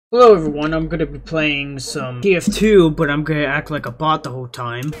Hello everyone, I'm gonna be playing some TF2, but I'm gonna act like a bot the whole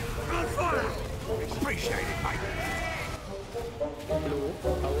time. Appreciate it, mate. Hello,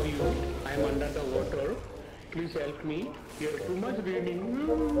 how are you? I am under the water. Please help me. Here too much raining.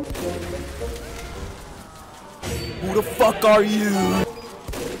 Who the fuck are you?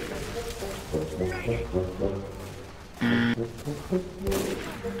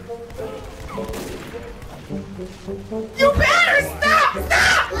 You better stop!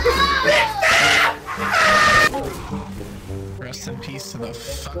 Rest in peace to the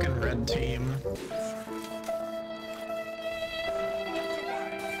fucking red team.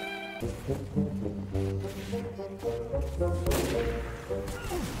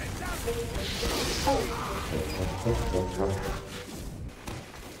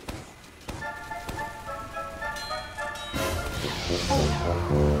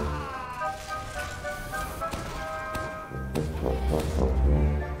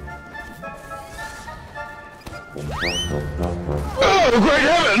 Oh, great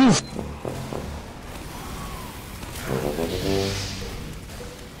heavens!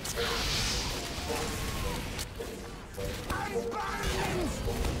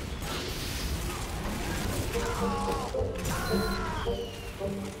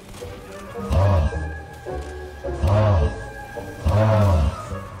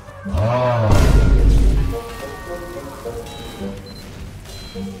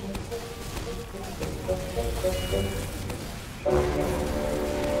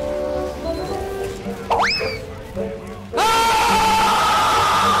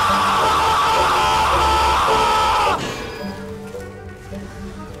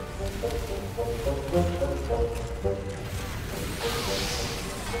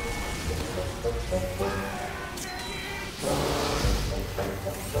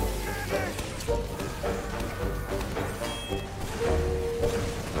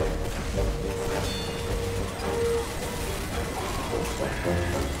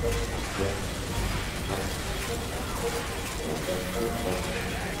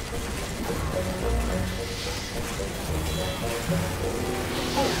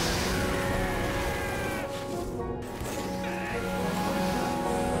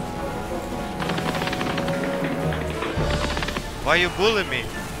 Why you bullying me?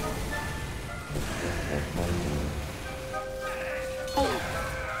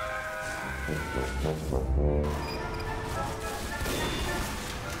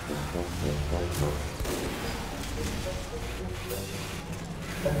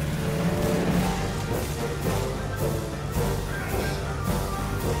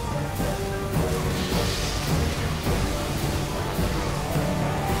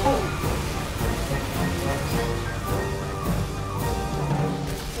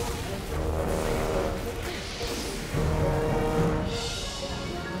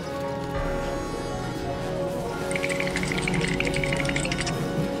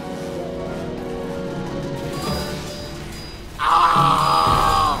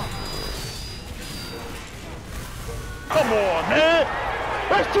 Come on, man!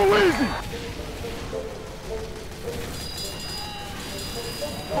 That's too easy!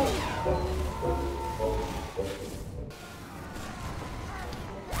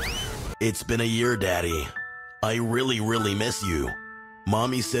 It's been a year, Daddy. I really miss you.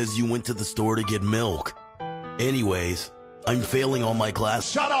 Mommy says you went to the store to get milk. Anyways, I'm failing all my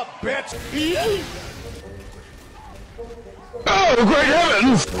class. Shut up, bitch! Oh, great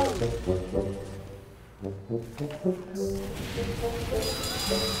heavens!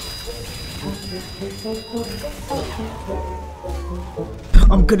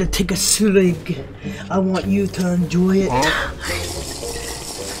 I'm gonna take a swig. I want you to enjoy it.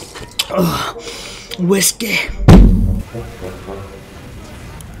 Whiskey.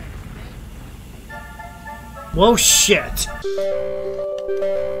 Whoa, shit.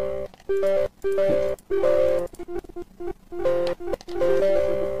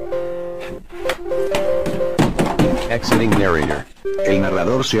 Exiting narrator. El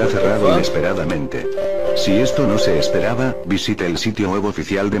narrador se ha cerrado inesperadamente. Si esto no se esperaba, visite el sitio web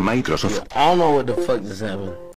oficial de Microsoft. I don't know what the fuck just happened.